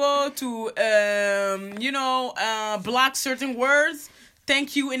your people to, block certain words.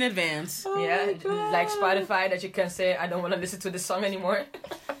 Thank you in advance. Yeah, like Spotify that you can say, I don't want to listen to this song anymore.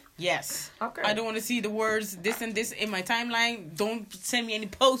 Yes. Okay. I don't want to see the words this and this in my timeline. Don't send me any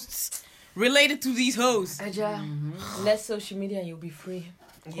posts related to these hoes. Aja, less social media and you'll be free.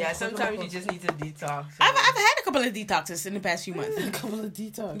 Yeah, sometimes you just need to detox. I've had a couple of detoxes in the past few months. A couple of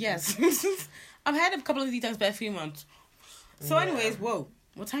detox. Yes. I've had a couple of detoxes past few months. So anyways, whoa.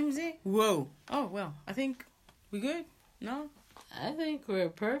 What time is it? Whoa. Oh, well, I think we good? No? I think we're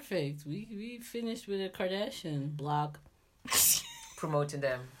perfect. We finished with a Kardashian block. Promoting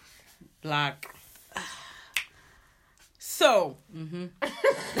them. Block. So,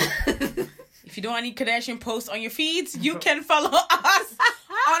 if you don't want any Kardashian posts on your feeds, you can follow us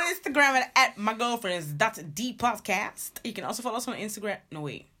on Instagram at mygirlfriends.thepodcast. You can also follow us on Instagram. No,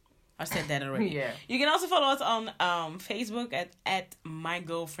 wait. I said that already. Yeah. You can also follow us on Facebook at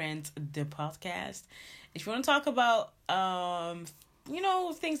mygirlfriends.thepodcast. If you want to talk about,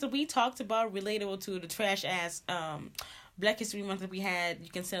 things that we talked about relatable to the trash ass Black History Month that we had, you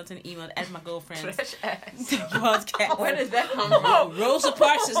can send us an email at mygirlfriends Trash ass. podcast. Where does that come from? Rosa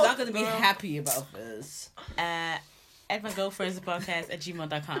Parks is not going to be happy about this. At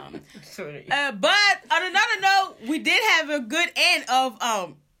mygirlfriendspodcast@gmail.com. Sorry. But on another note, we did have a good end of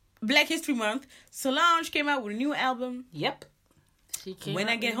Black History Month. Solange came out with a new album. Yep. She came When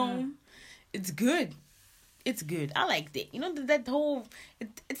I out Get with Home, it's good. It's good. I liked it. You know that whole.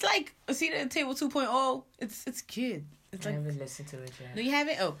 It's like See the Table 2.0. It's good. It's I like. haven't listened to it yet. Do you have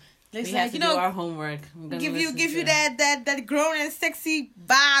it? Oh, We looks have like to you do know. our homework. We're gonna Give you listen to it. that grown and sexy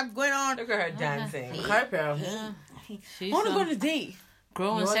vibe going on. Look at her dancing. Hyper. Yeah. I She's want to go on a date.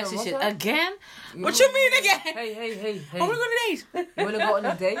 growing You wanna sexy what shit that? again. What you mean again? Hey. I want to go on a date. You want to go on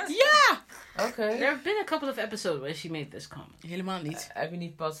a date? Ja! Okay. There have been a couple of episodes where she made this comment. Helemaal niet. Heb je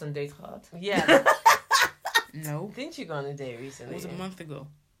niet pas een date gehad? Yeah. No. Didn't you go on a date It recently? was a month ago.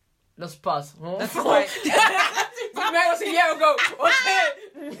 Dat is pas. That's why. For mij was een jaar ago.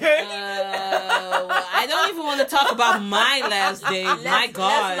 I don't even want to talk about my last day. My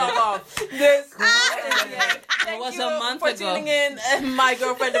God. Let's log off. This. It was you a month for ago. tuning in My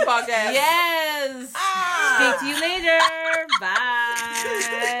Girlfriend the Podcast. Yes. Ah. Speak to you later.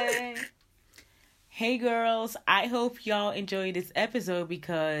 Bye. Hey girls, I hope y'all enjoyed this episode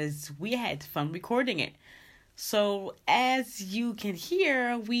because we had fun recording it. So as you can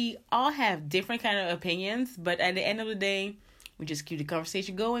hear, we all have different kind of opinions, but at the end of the day, we just keep the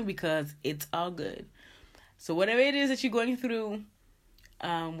conversation going because it's all good. So whatever it is that you're going through,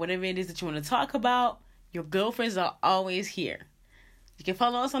 whatever it is that you want to talk about, your girlfriends are always here. You can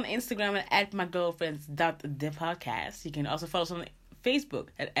follow us on Instagram at mygirlfriends.thepodcast. You can also follow us on Facebook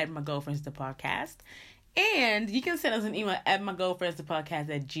at mygirlfriendsthepodcast. And you can send us an email at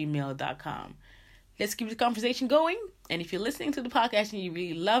mygirlfriendsthepodcast@gmail.com. Let's keep the conversation going. And if you're listening to the podcast and you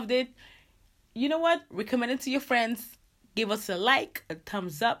really loved it, you know what? Recommend it to your friends. Give us a like, a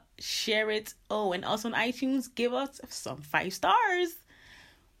thumbs up, share it. Oh, and also on iTunes, give us some 5 stars.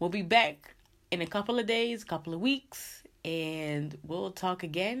 We'll be back in a couple of days, couple of weeks, and we'll talk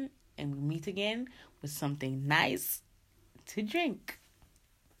again and meet again with something nice to drink.